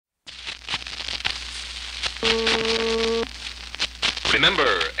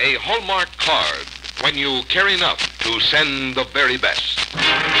Remember, a Hallmark card when you care enough to send the very best.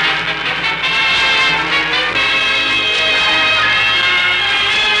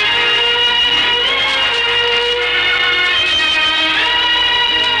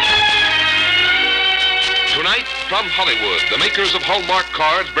 Tonight, from Hollywood, the makers of Hallmark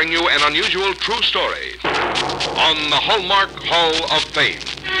cards bring you an unusual true story on the Hallmark Hall of Fame.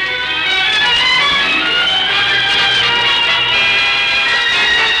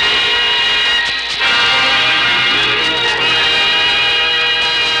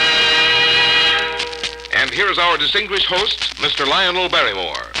 And here is our distinguished host, Mr. Lionel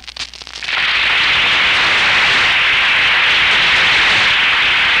Barrymore.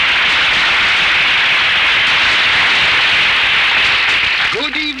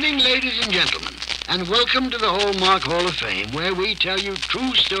 Good evening, ladies and gentlemen, and welcome to the Hallmark Hall of Fame, where we tell you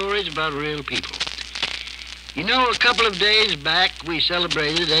true stories about real people. You know, a couple of days back, we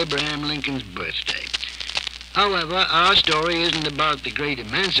celebrated Abraham Lincoln's birthday. However, our story isn't about the great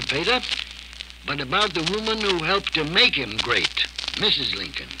emancipator, but about the woman who helped to make him great, Mrs.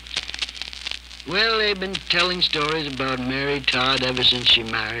 Lincoln. Well, they've been telling stories about Mary Todd ever since she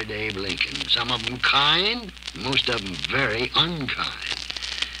married Abe Lincoln. Some of them kind, most of them very unkind.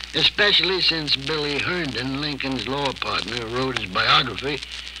 Especially since Billy Herndon, Lincoln's law partner, wrote his biography.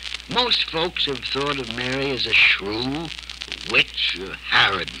 Most folks have thought of Mary as a shrew, a witch, or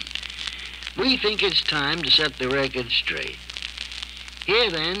harridan. We think it's time to set the record straight.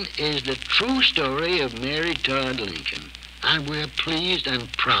 Here, then, is the true story of Mary Todd Lincoln, and we're pleased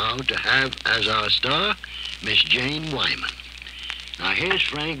and proud to have as our star Miss Jane Wyman. Now, here's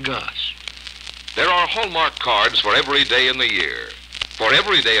Frank Goss. There are Hallmark cards for every day in the year. For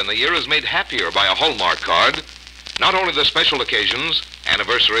every day in the year is made happier by a Hallmark card. Not only the special occasions,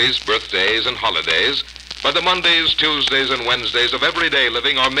 anniversaries, birthdays, and holidays, but the Mondays, Tuesdays, and Wednesdays of everyday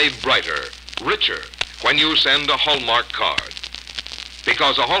living are made brighter, richer, when you send a Hallmark card.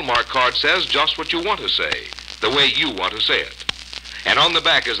 Because a Hallmark card says just what you want to say, the way you want to say it. And on the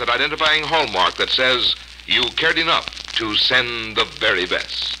back is that identifying hallmark that says you cared enough to send the very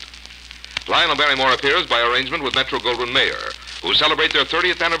best. Lionel Barrymore appears by arrangement with Metro-Goldwyn-Mayer, who celebrate their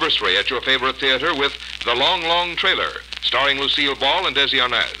 30th anniversary at your favorite theater with The Long, Long Trailer, starring Lucille Ball and Desi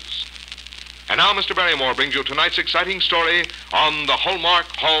Arnaz. And now Mr. Barrymore brings you tonight's exciting story on the Hallmark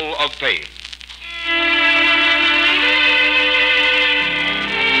Hall of Fame.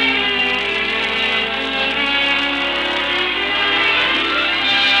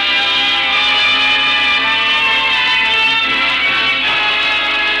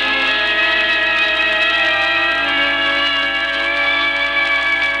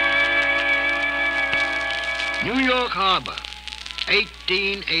 New York Harbor,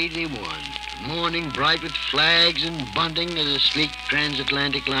 1881. Morning bright with flags and bunting as a sleek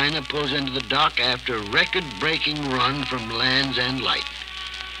transatlantic liner pulls into the dock after a record-breaking run from Land's End Light.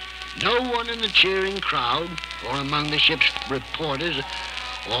 No one in the cheering crowd, or among the ship's reporters,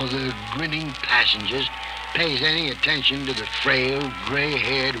 or the grinning passengers, pays any attention to the frail,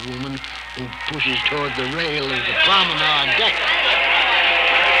 gray-haired woman who pushes toward the rail of the promenade deck.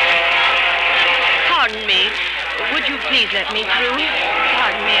 Pardon me. Would you please let me through?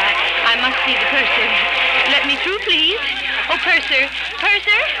 Pardon me, I must see the purser. Let me through, please. Oh, purser.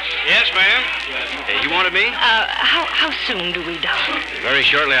 Purser? Yes, ma'am. You wanted me? How soon do we dock? Very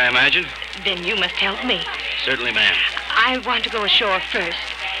shortly, I imagine. Then you must help me. Certainly, ma'am. I want to go ashore first,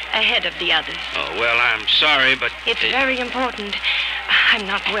 ahead of the others. Oh, well, I'm sorry, but... It's very important. I'm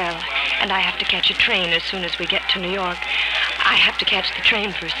not well, and I have to catch a train as soon as we get to New York. I have to catch the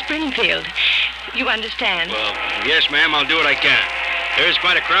train for Springfield. You understand? Well, yes, ma'am, I'll do what I can. There's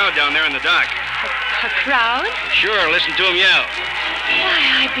quite a crowd down there in the dock. A crowd? Sure, listen to them yell. Why,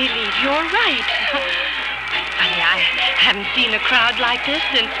 I believe you're right. Honey, I haven't seen a crowd like this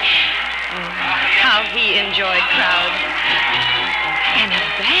since... Oh, how he enjoyed crowds. And a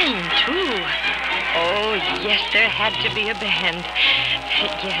band, too. Oh, yes, there had to be a band.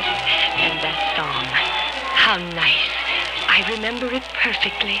 Yes, and that song. How nice. I remember it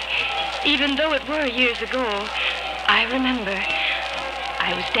perfectly. Even though it were years ago, I remember.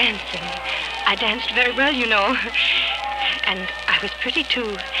 I was dancing. I danced very well, you know. And I was pretty,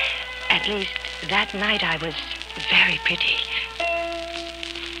 too. At least, that night I was very pretty.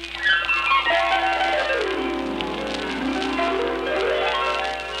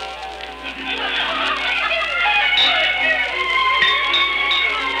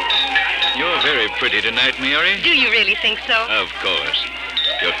 You're very pretty tonight, Mary. Do you really think so? Of course.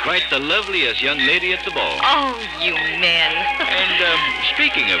 You're quite the loveliest young lady at the ball. Oh, you men. And,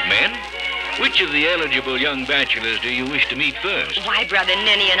 speaking of men, Which of the eligible young bachelors do you wish to meet first? Why, Brother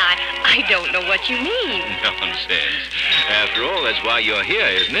Nenny and I don't know what you mean. Nonsense. After all, that's why you're here,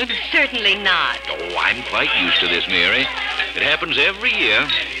 isn't it? Certainly not. Oh, I'm quite used to this, Mary. It happens every year.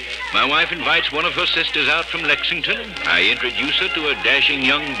 My wife invites one of her sisters out from Lexington. I introduce her to a dashing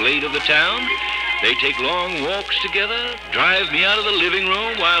young blade of the town. They take long walks together, drive me out of the living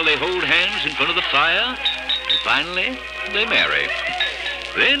room while they hold hands in front of the fire, and finally, they marry.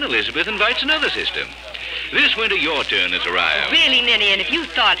 Then Elizabeth invites another sister. This winter, your turn has arrived. Really, Nenny, and if you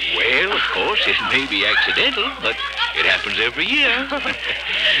thought... Well, of course, it may be accidental, but it happens every year.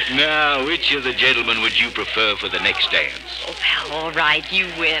 Now, which of the gentlemen would you prefer for the next dance? Oh, well, all right, you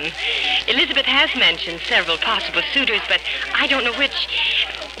win. Elizabeth has mentioned several possible suitors, but I don't know which...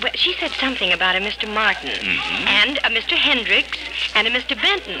 Well, she said something about a Mr. Martin, and a Mr. Hendricks, and a Mr.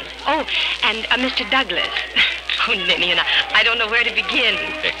 Benton. Oh, and a Mr. Douglas. Oh, Nenny, and I don't know where to begin.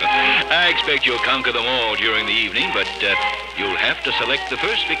 I expect you'll conquer them all during the evening, but you'll have to select the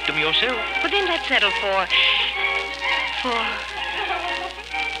first victim yourself. Well, then let's settle for...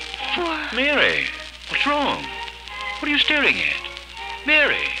 Mary, what's wrong? What are you staring at?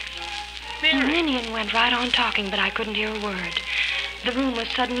 Mary. Ninian went right on talking, but I couldn't hear a word. The room was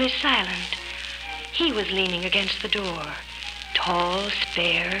suddenly silent. He was leaning against the door, tall,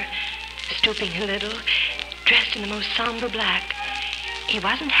 spare, stooping a little, dressed in the most somber black. He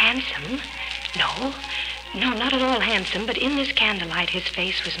wasn't handsome. No, not at all handsome, but in this candlelight his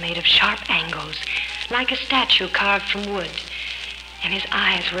face was made of sharp angles, like a statue carved from wood. And his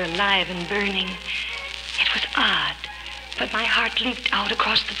eyes were alive and burning. It was odd, but my heart leaped out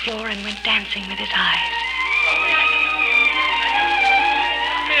across the floor and went dancing with his eyes.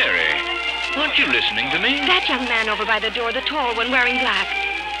 Aren't you listening to me? That young man over by the door, the tall one wearing black.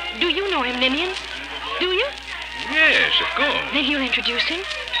 Do you know him, Ninian? Do you? Yes, of course. Then you'll introduce him?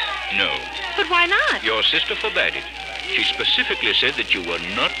 No. But why not? Your sister forbade it. She specifically said that you were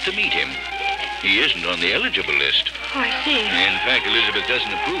not to meet him. He isn't on the eligible list. Oh, I see. In fact, Elizabeth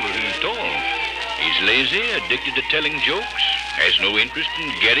doesn't approve of him at all. He's lazy, addicted to telling jokes, has no interest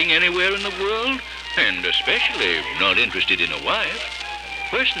in getting anywhere in the world, and especially not interested in a wife.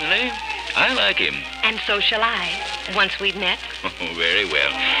 Personally, I like him. And so shall I, once we've met. Oh, very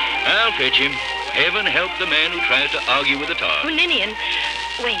well. I'll fetch him. Heaven help the man who tries to argue with the Todd. Oh, Ninian,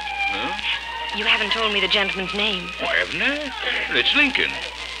 wait. Huh? You haven't told me the gentleman's name. Oh, haven't I? It's Lincoln.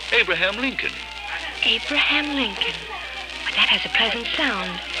 Abraham Lincoln. Abraham Lincoln. Well, that has a pleasant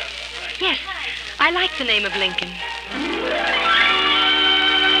sound. Yes, I like the name of Lincoln.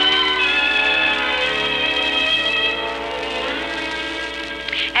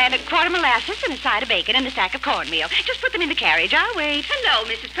 And a quart of molasses and a side of bacon and a sack of cornmeal. Just put them in the carriage. I'll wait. Hello,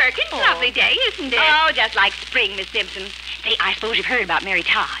 Mrs. Perkins. Oh. Lovely day, isn't it? Oh, just like spring, Miss Simpson. Say, I suppose you've heard about Mary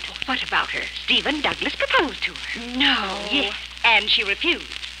Todd. What about her? Stephen Douglas proposed to her. No. Yes, and she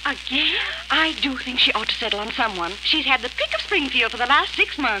refused. Again? I do think she ought to settle on someone. She's had the pick of Springfield for the last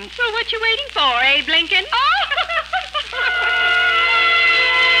 6 months. Well, what you waiting for, Abe Lincoln?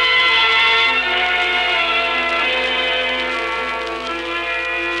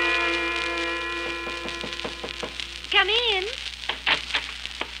 Come in.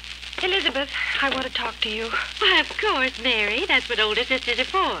 Elizabeth, I want to talk to you. Why, of course, Mary. That's what older sisters are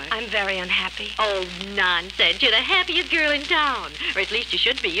for. I'm very unhappy. Oh, nonsense. You're the happiest girl in town. Or at least you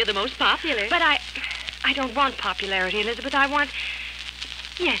should be. You're the most popular. But I don't want popularity, Elizabeth.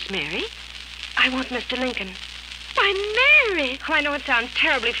 Yes, Mary. I want Mr. Lincoln. Why, Mary. Oh, I know it sounds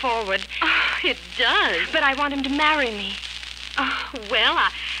terribly forward. Oh, it does. But I want him to marry me. Oh, well,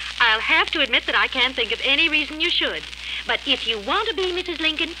 I'll have to admit that I can't think of any reason you should. But if you want to be Mrs.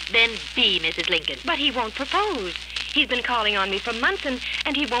 Lincoln, then be Mrs. Lincoln. But he won't propose. He's been calling on me for months,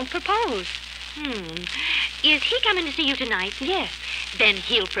 and he won't propose. Is he coming to see you tonight? Yes. Then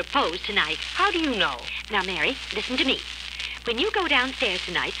he'll propose tonight. How do you know? Now, Mary, listen to me. When you go downstairs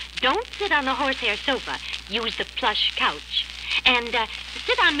tonight, don't sit on the horsehair sofa. Use the plush couch. And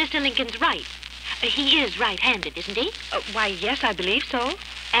sit on Mr. Lincoln's right. He is right-handed, isn't he? Why, yes, I believe so.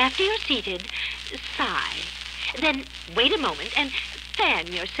 After you're seated, sigh. Then wait a moment and fan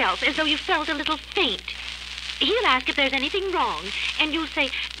yourself as though you felt a little faint. He'll ask if there's anything wrong, and you'll say,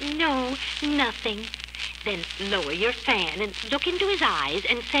 no, nothing. Then lower your fan and look into his eyes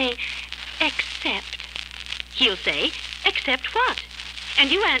and say, except. He'll say, except what?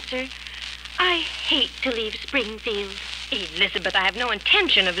 And you answer, I hate to leave Springfield. Elizabeth, I have no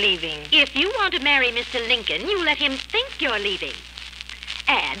intention of leaving. If you want to marry Mr. Lincoln, you let him think you're leaving.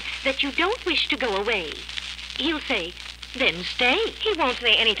 Add that you don't wish to go away. He'll say, Then stay. He won't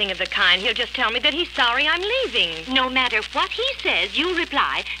say anything of the kind. He'll just tell me that he's sorry I'm leaving. No matter what he says, you'll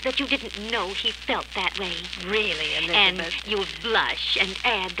reply that you didn't know he felt that way. Really, Elizabeth? And you'll blush and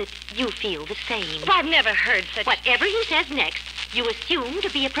add that you feel the same. Well, I've never heard such... Whatever he says next, you assume to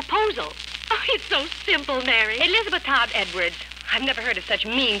be a proposal. Oh, it's so simple, Mary. Elizabeth Todd Edwards. I've never heard of such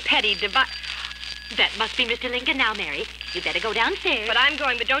mean, petty That must be Mr. Lincoln now, Mary. You'd better go downstairs. But I'm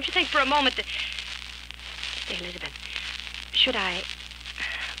going, but don't you think for a moment that... Say, Elizabeth, should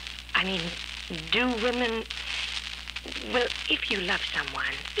do women... Well, if you love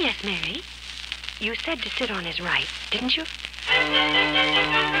someone... Yes, Mary? You said to sit on his right, didn't you?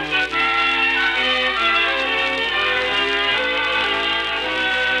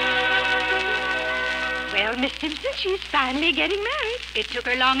 Well, Miss Simpson, she's finally getting married. It took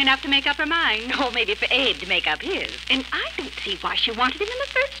her long enough to make up her mind. Or maybe for Abe to make up his. And I don't see why she wanted him in the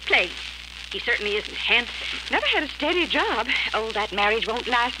first place. He certainly isn't handsome. Never had a steady job. Oh, that marriage won't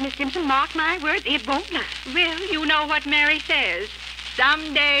last, Miss Simpson. Mark my words, it won't last. Well, you know what Mary says.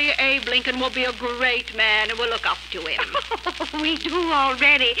 Someday Abe Lincoln will be a great man and we'll look up to him. We do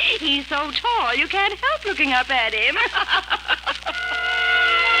already. He's so tall, you can't help looking up at him.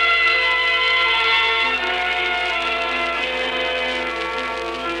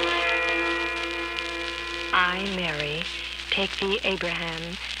 I, Mary, take thee,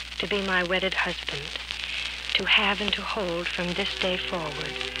 Abraham, to be my wedded husband, to have and to hold from this day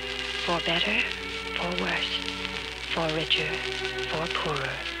forward, for better, for worse, for richer, for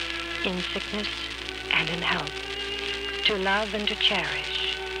poorer, in sickness and in health, to love and to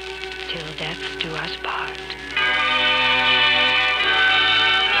cherish, till death do us part.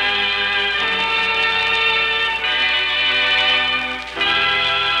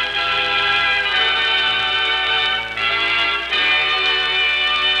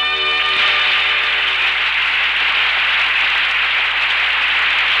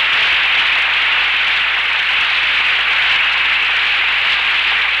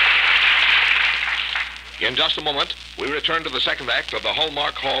 In just a moment, we return to the second act of the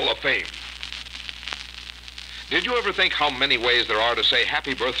Hallmark Hall of Fame. Did you ever think how many ways there are to say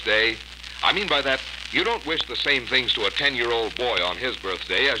happy birthday? I mean by that, you don't wish the same things to a 10-year-old boy on his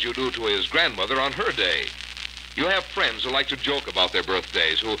birthday as you do to his grandmother on her day. You have friends who like to joke about their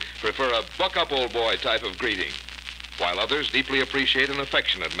birthdays, who prefer a buck-up old boy type of greeting, while others deeply appreciate an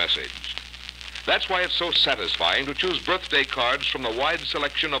affectionate message. That's why it's so satisfying to choose birthday cards from the wide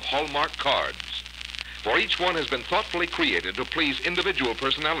selection of Hallmark cards. For each one has been thoughtfully created to please individual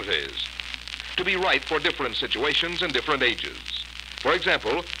personalities, to be right for different situations and different ages. For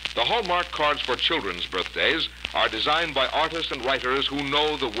example, the Hallmark cards for children's birthdays are designed by artists and writers who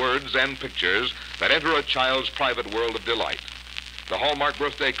know the words and pictures that enter a child's private world of delight. The Hallmark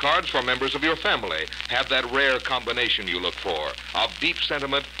birthday cards for members of your family have that rare combination you look for, of deep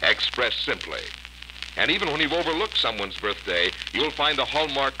sentiment expressed simply. And even when you've overlooked someone's birthday, you'll find a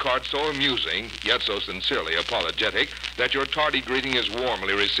Hallmark card so amusing, yet so sincerely apologetic, that your tardy greeting is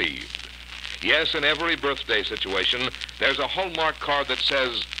warmly received. Yes, in every birthday situation, there's a Hallmark card that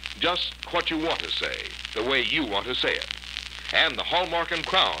says just what you want to say, the way you want to say it. And the Hallmark and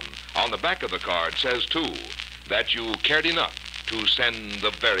Crown on the back of the card says, too, that you cared enough to send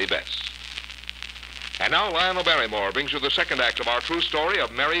the very best. And now Lionel Barrymore brings you the second act of our true story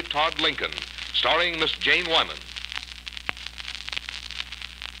of Mary Todd Lincoln, starring Miss Jane Wyman.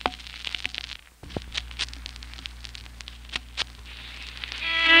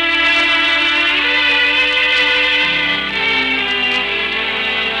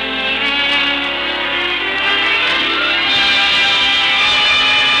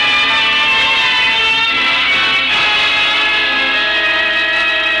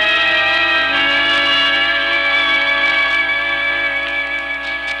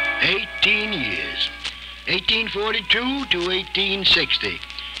 Years. 1842 to 1860.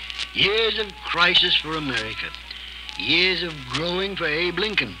 Years of crisis for America. Years of growing for Abe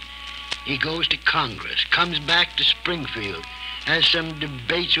Lincoln. He goes to Congress, comes back to Springfield, has some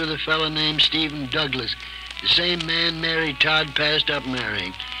debates with a fellow named Stephen Douglas, the same man Mary Todd passed up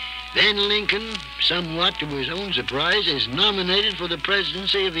marrying. Then Lincoln, somewhat to his own surprise, is nominated for the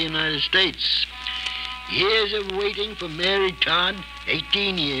presidency of the United States. Years of waiting for Mary Todd,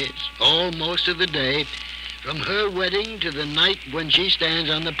 18 years, almost to the day, from her wedding to the night when she stands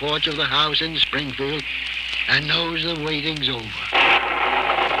on the porch of the house in Springfield and knows the waiting's over.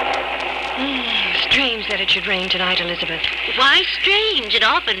 Strange that it should rain tonight, Elizabeth. Why strange? It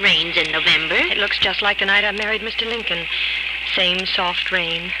often rains in November. It looks just like the night I married Mr. Lincoln. Same soft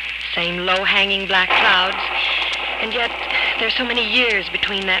rain, same low-hanging black clouds. And yet, there's so many years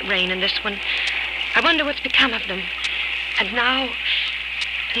between that rain and this one. I wonder what's become of them. And now...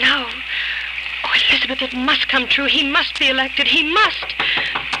 Oh, Elizabeth, it must come true. He must be elected. He must.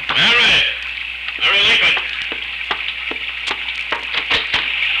 Mary Lincoln.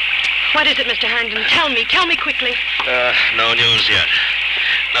 What is it, Mr. Herndon? Tell me quickly. No news yet.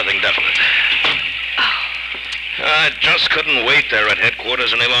 Nothing definite. I just couldn't wait there at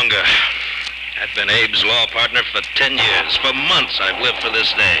headquarters any longer. I've been Abe's law partner for 10 years. For months I've lived for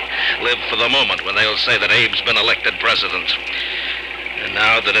this day. Lived for the moment when they'll say that Abe's been elected president. And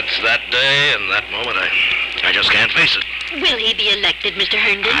now that it's that day and that moment, I just can't face it. Will he be elected, Mr.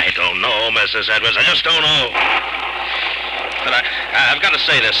 Herndon? I don't know, Mrs. Edwards. I just don't know. But I've got to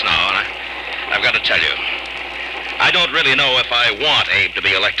say this now, and I've got to tell you. I don't really know if I want Abe to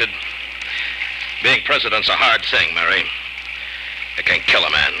be elected. Being president's a hard thing, Mary. It can kill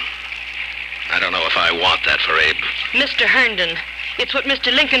a man. I don't know if I want that for Abe. Mr. Herndon, it's what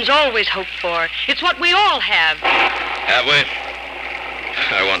Mr. Lincoln's always hoped for. It's what we all have. Have we?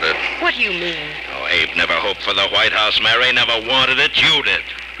 I wonder. What do you mean? Oh, Abe never hoped for the White House, Mary. Never wanted it. You did.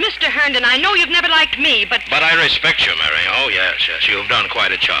 Mr. Herndon, I know you've never liked me, but... But I respect you, Mary. Oh, yes. You've done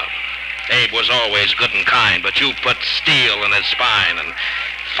quite a job. Abe was always good and kind, but you put steel in his spine and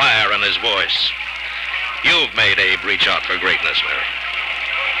fire in his voice. You've made Abe reach out for greatness, Mary.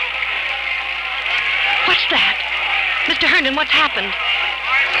 What's that? Mr. Herndon, what's happened?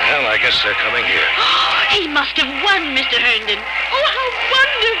 Well, I guess they're coming here. He must have won, Mr. Herndon. Oh, how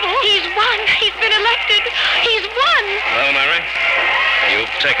wonderful. He's won. He's been elected. He's won. Well, Mary, you've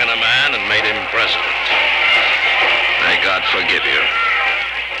taken a man and made him president. May God forgive you.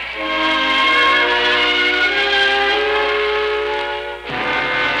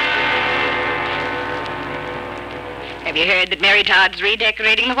 Have you heard that Mary Todd's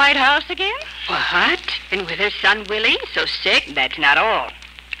redecorating the White House again? What? And with her son Willie so sick, that's not all.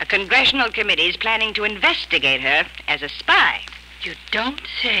 A congressional committee is planning to investigate her as a spy. You don't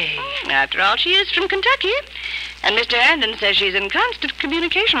say. After all, she is from Kentucky. And Mr. Herndon says she's in constant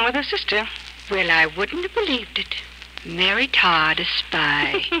communication with her sister. Well, I wouldn't have believed it. Mary Todd, a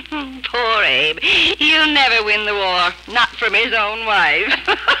spy. Poor Abe. He'll never win the war. Not from his own wife.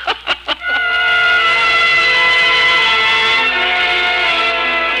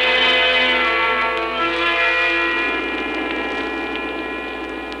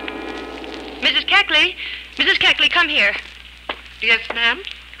 Mrs. Keckley, come here. Yes, ma'am?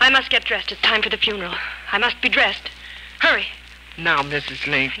 I must get dressed. It's time for the funeral. I must be dressed. Hurry. Now, Mrs.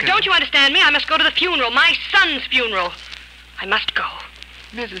 Lincoln. Don't you understand me? I must go to the funeral, my son's funeral. I must go.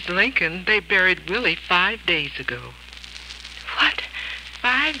 Mrs. Lincoln, they buried Willie 5 days ago. What?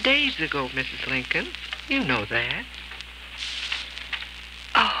 5 days ago, Mrs. Lincoln. You know that.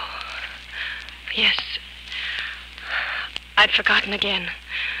 Oh, yes. I'd forgotten again.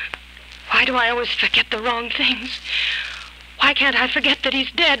 Why do I always forget the wrong things? Why can't I forget that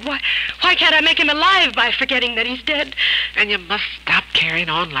he's dead? Why can't I make him alive by forgetting that he's dead? And you must stop carrying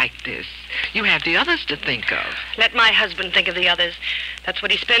on like this. You have the others to think of. Let my husband think of the others. That's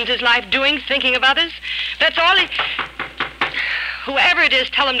what he spends his life doing, thinking of others. That's all he... Whoever it is,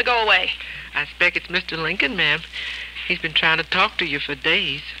 tell him to go away. I expect it's Mr. Lincoln, ma'am. He's been trying to talk to you for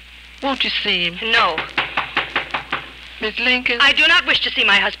days. Won't you see him? No. Miss Lincoln? I do not wish to see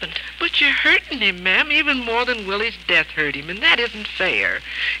my husband. But you're hurting him, ma'am, even more than Willie's death hurt him, and that isn't fair.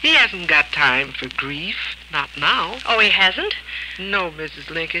 He hasn't got time for grief. Not now. Oh, he hasn't? No,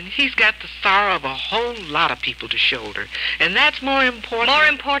 Mrs. Lincoln. He's got the sorrow of a whole lot of people to shoulder, and that's more important... More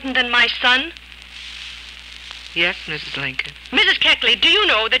important than my son? Yes, Mrs. Lincoln. Mrs. Keckley, do you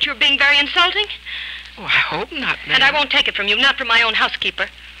know that you're being very insulting? Oh, I hope not, ma'am. And I won't take it from you, not from my own housekeeper.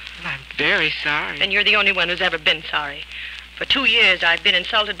 I'm very sorry. And you're the only one who's ever been sorry. For 2 years, I've been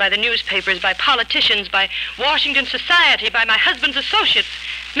insulted by the newspapers, by politicians, by Washington society, by my husband's associates.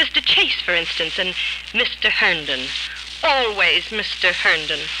 Mr. Chase, for instance, and Mr. Herndon. Always Mr.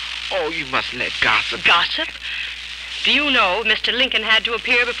 Herndon. Oh, you must let gossip... Gossip? Do you know Mr. Lincoln had to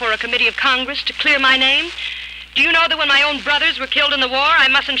appear before a committee of Congress to clear my name? Do you know that when my own brothers were killed in the war, I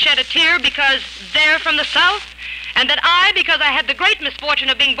mustn't shed a tear because they're from the South? And that I, because I had the great misfortune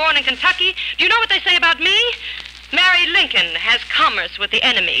of being born in Kentucky, do you know what they say about me? Mary Lincoln has commerce with the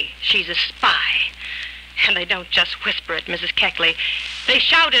enemy. She's a spy. And they don't just whisper it, Mrs. Keckley. They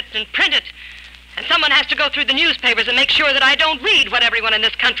shout it and print it. And someone has to go through the newspapers and make sure that I don't read what everyone in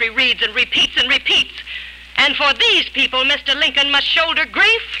this country reads and repeats and repeats. And for these people, Mr. Lincoln must shoulder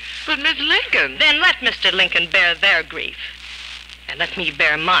grief. But Miss Lincoln... Then let Mr. Lincoln bear their grief. And let me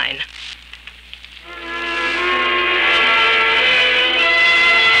bear mine.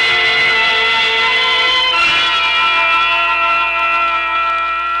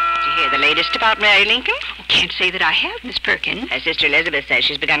 The latest about Mary Lincoln? Oh, can't say that I have, Miss Perkins. Her sister Elizabeth says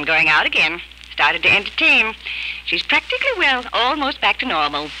she's begun going out again. Started to entertain. She's practically well, almost back to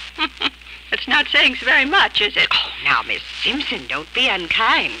normal. That's not saying so very much, is it? Oh, now, Miss Simpson, don't be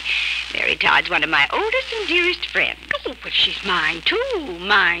unkind. Mary Todd's one of my oldest and dearest friends. Oh, but she's mine,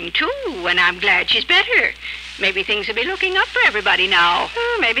 too, and I'm glad she's better. Maybe things will be looking up for everybody now.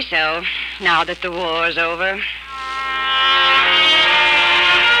 Oh, maybe so, now that the war's over.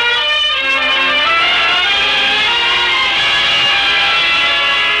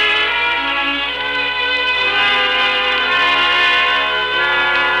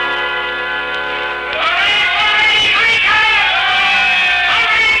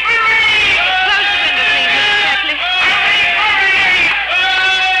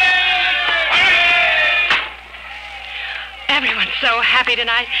 So happy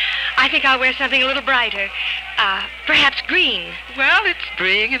tonight. I think I'll wear something a little brighter. Perhaps green. Well, it's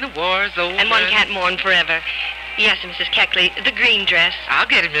spring and the war's over. And one can't mourn forever. Yes, Mrs. Keckley, the green dress. I'll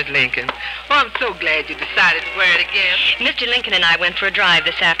get it, Miss Lincoln. Oh, I'm so glad you decided to wear it again. Mr. Lincoln and I went for a drive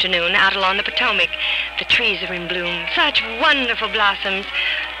this afternoon out along the Potomac. The trees are in bloom. Such wonderful blossoms.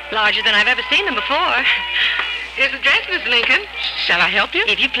 Larger than I've ever seen them before. Here's the dress, Miss Lincoln. Shall I help you?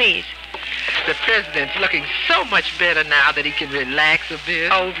 If you please. The president's looking so much better now that he can relax a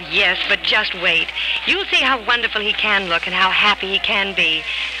bit. Oh, yes, but just wait. You'll see how wonderful he can look and how happy he can be.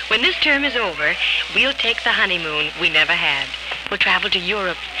 When this term is over, we'll take the honeymoon we never had. We'll travel to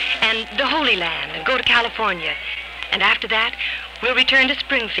Europe and the Holy Land and go to California. And after that, we'll return to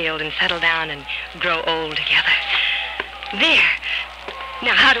Springfield and settle down and grow old together. There.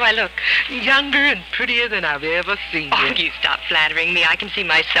 Now, how do I look? Younger and prettier than I've ever seen you. Oh, you stop flattering me. I can see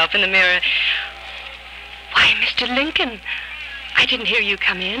myself in the mirror. Why, Mr. Lincoln, I didn't hear you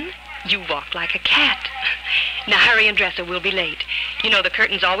come in. You walk like a cat. Now, hurry and dress or we'll be late. You know the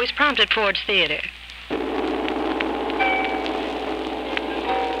curtain's always prompt at Ford's Theater.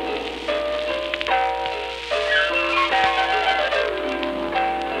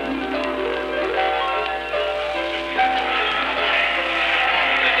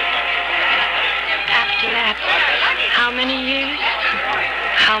 How many years?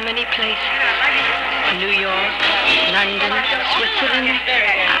 How many places? New York, London, Switzerland?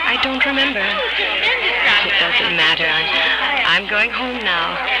 I don't remember. It doesn't matter. I'm going home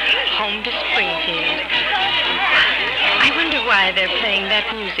now. Home to Springfield. I wonder why they're playing that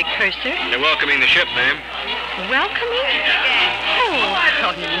music, Purser. They're welcoming the ship, ma'am. Welcoming?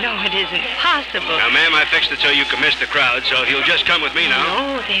 Oh, no, it isn't possible. Now, ma'am, I fixed it so you can miss the crowd, so if you'll just come with me now.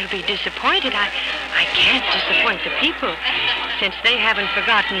 No, they'll be disappointed. I can't disappoint the people. Since they haven't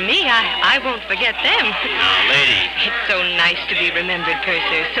forgotten me, I won't forget them. Now, lady. It's so nice to be remembered,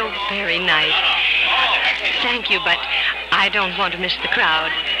 Purser. So very nice. Thank you, but I don't want to miss the crowd.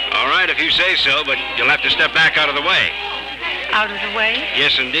 All right, if you say so, but you'll have to step back out of the way. Out of the way?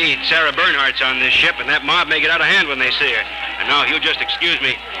 Yes, indeed. Sarah Bernhardt's on this ship, and that mob may get out of hand when they see her. And now, if you'll just excuse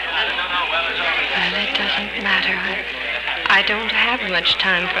me. Well, it doesn't matter. I don't have much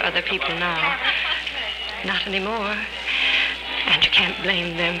time for other people now. Not anymore. And you can't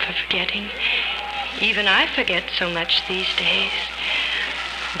blame them for forgetting. Even I forget so much these days.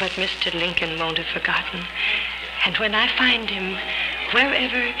 But Mr. Lincoln won't have forgotten. And when I find him,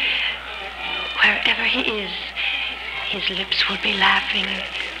 wherever he is, his lips will be laughing,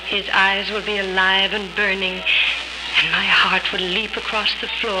 his eyes will be alive and burning, and my heart will leap across the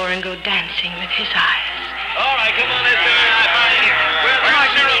floor and go dancing with his eyes. All right, come on, let's do it.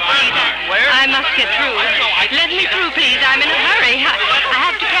 Pardon me, please. I must get through. Let me through, please. I'm in a hurry. I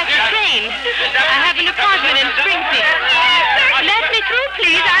have to catch a train. I have an appointment in Springfield. Let me through,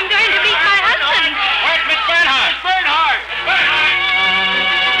 please. I'm going to meet my husband. Where's Miss Bernhardt? Bernhardt!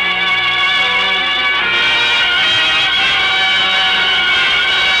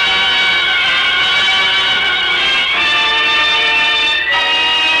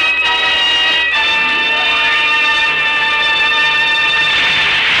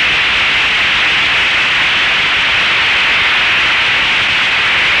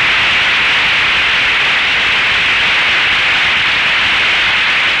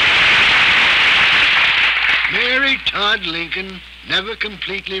 Todd Lincoln never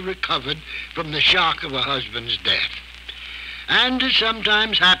completely recovered from the shock of her husband's death. And as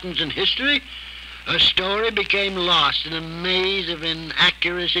sometimes happens in history, her story became lost in a maze of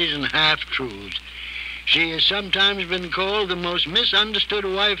inaccuracies and half-truths. She has sometimes been called the most misunderstood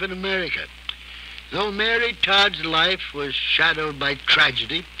wife in America. Though Mary Todd's life was shadowed by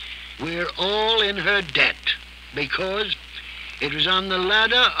tragedy, we're all in her debt because it was on the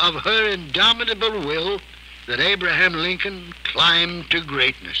ladder of her indomitable will that Abraham Lincoln climbed to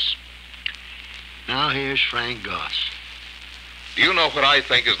greatness. Now here's Frank Goss. Do you know what I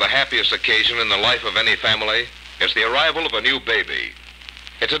think is the happiest occasion in the life of any family? It's the arrival of a new baby.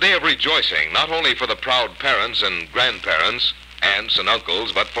 It's a day of rejoicing, not only for the proud parents and grandparents, aunts and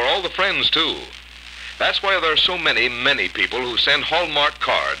uncles, but for all the friends, too. That's why there are so many people who send Hallmark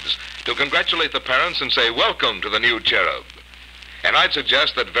cards to congratulate the parents and say, welcome to the new cherub. And I'd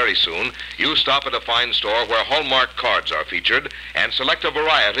suggest that very soon you stop at a fine store where Hallmark cards are featured and select a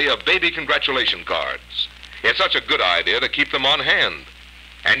variety of baby congratulation cards. It's such a good idea to keep them on hand.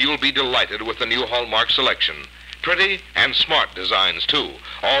 And you'll be delighted with the new Hallmark selection. Pretty and smart designs, too,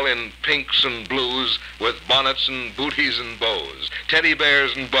 all in pinks and blues with bonnets and booties and bows, teddy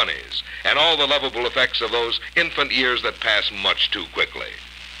bears and bunnies, and all the lovable effects of those infant years that pass much too quickly.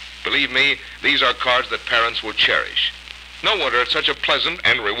 Believe me, these are cards that parents will cherish. No wonder it's such a pleasant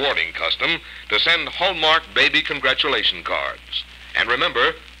and rewarding custom to send Hallmark baby congratulation cards. And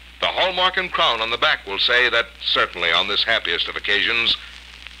remember, the Hallmark and crown on the back will say that certainly on this happiest of occasions,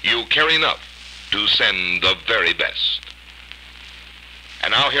 you care enough to send the very best.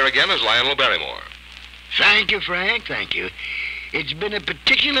 And now here again is Lionel Barrymore. Thank you, Frank, thank you. It's been a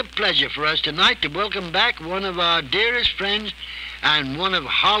particular pleasure for us tonight to welcome back one of our dearest friends and one of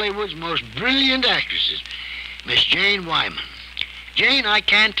Hollywood's most brilliant actresses, Miss Jane Wyman. Jane, I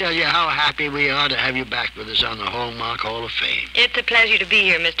can't tell you how happy we are to have you back with us on the Hallmark Hall of Fame. It's a pleasure to be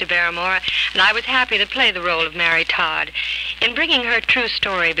here, Mr. Barrymore, and I was happy to play the role of Mary Todd. In bringing her true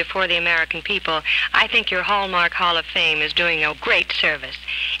story before the American people, I think your Hallmark Hall of Fame is doing a great service.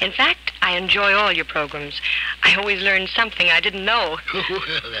 In fact, I enjoy all your programs. I always learn something I didn't know.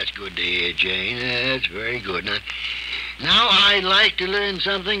 Well, that's good to hear, Jane. That's very good. Now I'd like to learn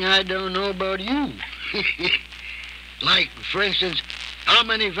something I don't know about you. Like, for instance, how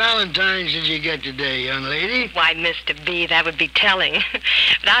many Valentines did you get today, young lady? Why, Mr. B, that would be telling.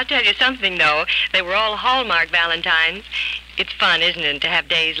 But I'll tell you something, though. They were all Hallmark Valentines. It's fun, isn't it, to have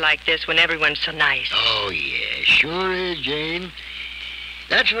days like this when everyone's so nice? Oh, yeah, sure is, Jane.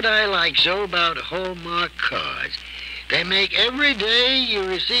 That's what I like so about Hallmark cards. They make every day you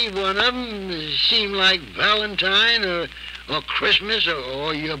receive one of them seem like Valentine or Christmas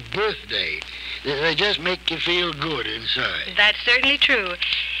or your birthday. They just make you feel good inside. That's certainly true.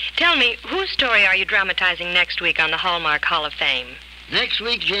 Tell me, whose story are you dramatizing next week on the Hallmark Hall of Fame? Next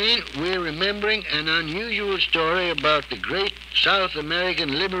week, Jane, we're remembering an unusual story about the great South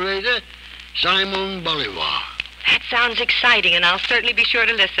American liberator, Simon Bolivar. That sounds exciting, and I'll certainly be sure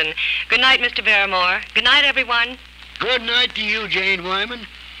to listen. Good night, Mr. Barrymore. Good night, everyone. Good night to you, Jane Wyman.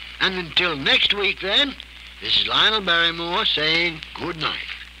 And until next week, then, this is Lionel Barrymore saying good night.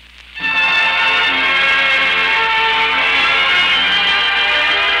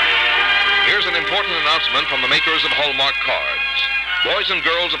 Here's an important announcement from the makers of Hallmark cards. Boys and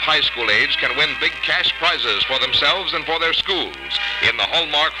girls of high school age can win big cash prizes for themselves and for their schools in the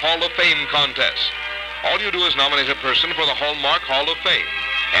Hallmark Hall of Fame contest. All you do is nominate a person for the Hallmark Hall of Fame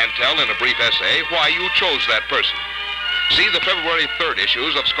and tell in a brief essay why you chose that person. See the February 3rd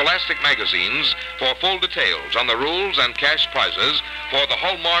issues of Scholastic magazines for full details on the rules and cash prizes for the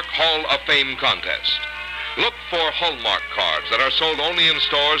Hallmark Hall of Fame contest. Look for Hallmark cards that are sold only in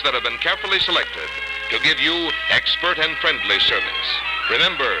stores that have been carefully selected to give you expert and friendly service.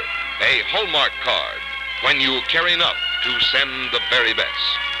 Remember, a Hallmark card when you care enough to send the very best.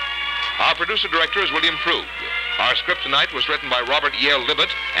 Our producer-director is William Krug. Our script tonight was written by Robert Yale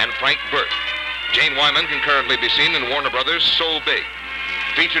Libet and Frank Burt. Jane Wyman can currently be seen in Warner Brothers' So Big.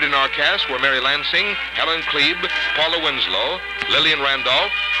 Featured in our cast were Mary Lansing, Helen Klebe, Paula Winslow, Lillian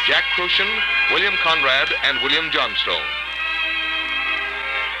Randolph, Jack Crucian, William Conrad, and William Johnstone.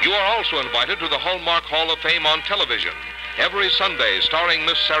 You are also invited to the Hallmark Hall of Fame on television every Sunday, starring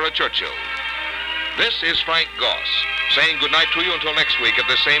Miss Sarah Churchill. This is Frank Goss, saying goodnight to you until next week at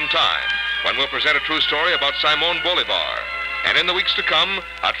the same time, when we'll present a true story about Simon Bolivar. And in the weeks to come,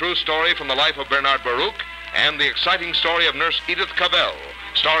 a true story from the life of Bernard Baruch and the exciting story of Nurse Edith Cavell,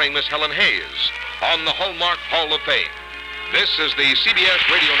 starring Miss Helen Hayes, on the Hallmark Hall of Fame. This is the CBS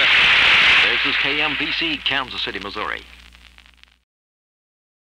Radio Network. This is KMBC, Kansas City, Missouri.